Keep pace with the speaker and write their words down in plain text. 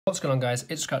What's going on, guys?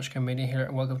 It's ScratchCard Mania here,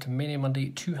 and welcome to Mania Monday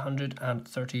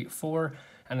 234.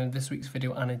 And in this week's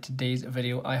video and in today's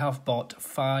video, I have bought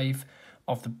 5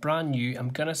 of the brand new, I'm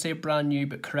gonna say brand new,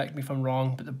 but correct me if I'm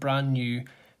wrong, but the brand new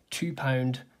 £2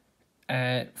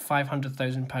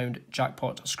 £500,000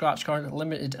 jackpot scratch card,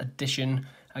 limited edition,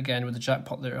 again with the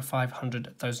jackpot there of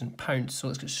 £500,000. So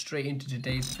let's get straight into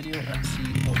today's video and see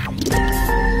what we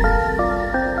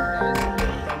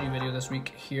brand new video this week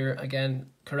here. Again,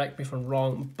 correct me if I'm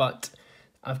wrong, but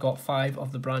I've got 5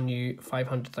 of the brand new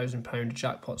 £500,000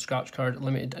 jackpot scratch card,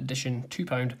 limited edition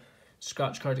 £2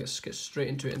 scratch card. Let's get straight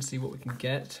into it and see what we can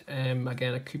get.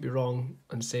 Again, I could be wrong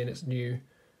in saying it's new,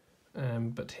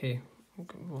 but hey,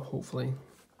 well, hopefully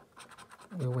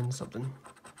we'll win something.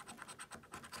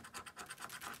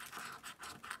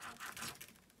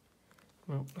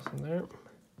 Nope, nothing there.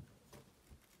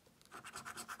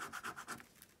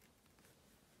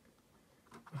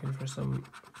 Looking for some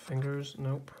fingers,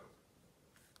 nope.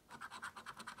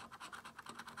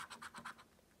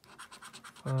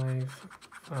 5,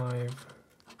 5.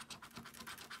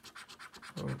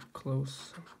 Oh,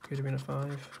 close. Could have been a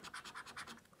 5.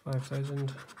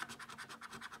 5,000.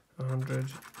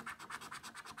 100.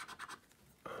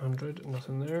 100.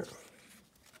 Nothing there.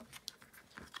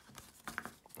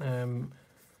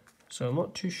 So I'm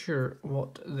not too sure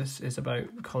what this is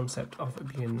about. The concept of it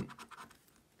being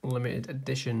limited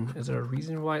edition. Is there a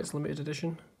reason why it's limited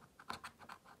edition?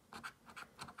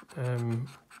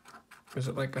 Is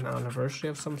it like an anniversary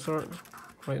of some sort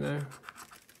right now?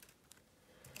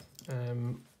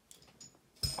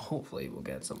 Hopefully we'll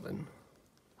get something.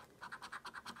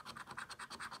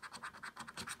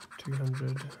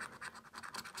 200,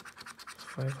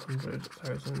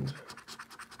 500,000,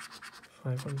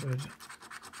 500,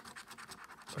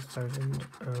 1,000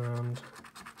 and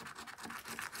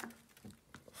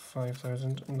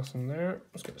 5,000. Nothing there.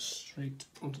 Let's get straight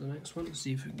onto the next one to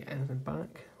see if we can get anything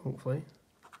back, hopefully.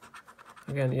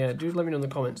 Again, yeah, do let me know in the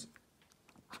comments.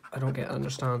 I don't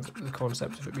understand the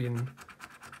concept of it being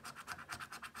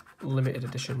limited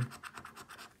edition.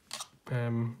 I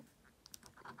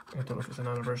don't know if it's an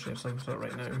anniversary of some sort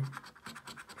right now.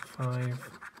 5,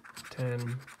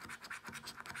 10,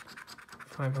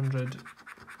 500,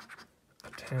 a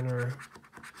tenner,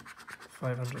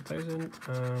 500,000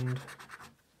 and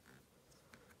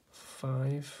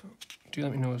 5. Do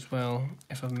let me know as well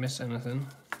if I've missed anything.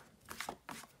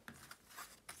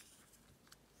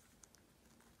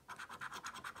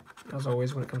 As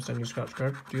always, when it comes to a new scratch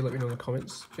card, do let me know in the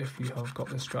comments if you have got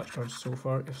this scratch card so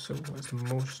far. If so, what's the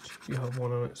most you have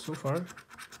won on it so far?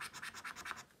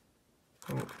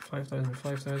 Oh, 5,000,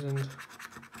 5,000,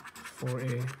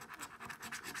 40,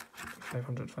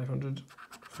 500, 500,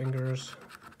 fingers,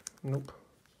 nope.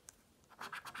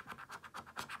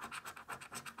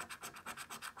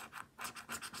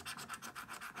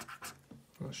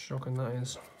 That's shocking, that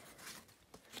is.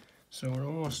 So we're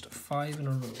almost 5 in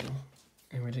a row,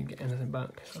 and we didn't get anything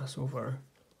back so far.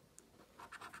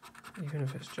 Even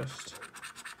if it's just,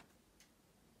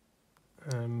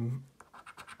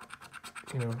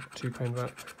 you know, £2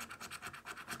 back.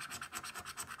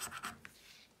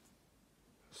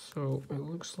 So it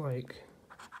looks like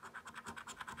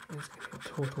it's going to be a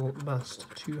total bust.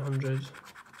 200,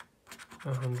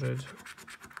 100,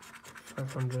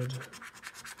 500,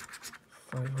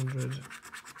 500,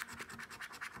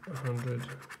 100,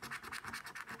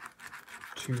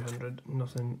 200,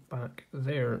 nothing back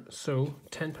there. So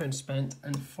 £10 spent,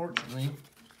 unfortunately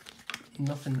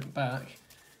nothing back.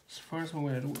 As far as I'm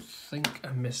aware, I don't think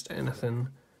I missed anything.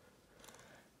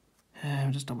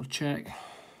 Just double check.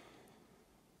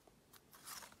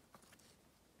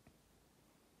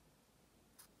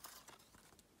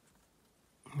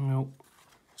 Nope.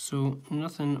 So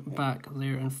nothing back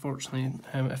there, unfortunately.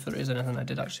 If there is anything I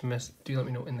did actually miss, do let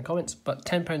me know in the comments. But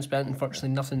 £10 spent, unfortunately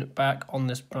nothing back on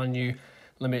this brand new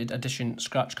limited edition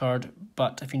scratch card.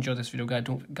 But if you enjoyed this video,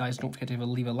 guys, don't forget to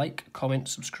leave a like, comment,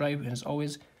 subscribe, and as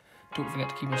always, don't forget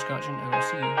to keep on scratching, and I'll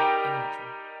see you in the next one.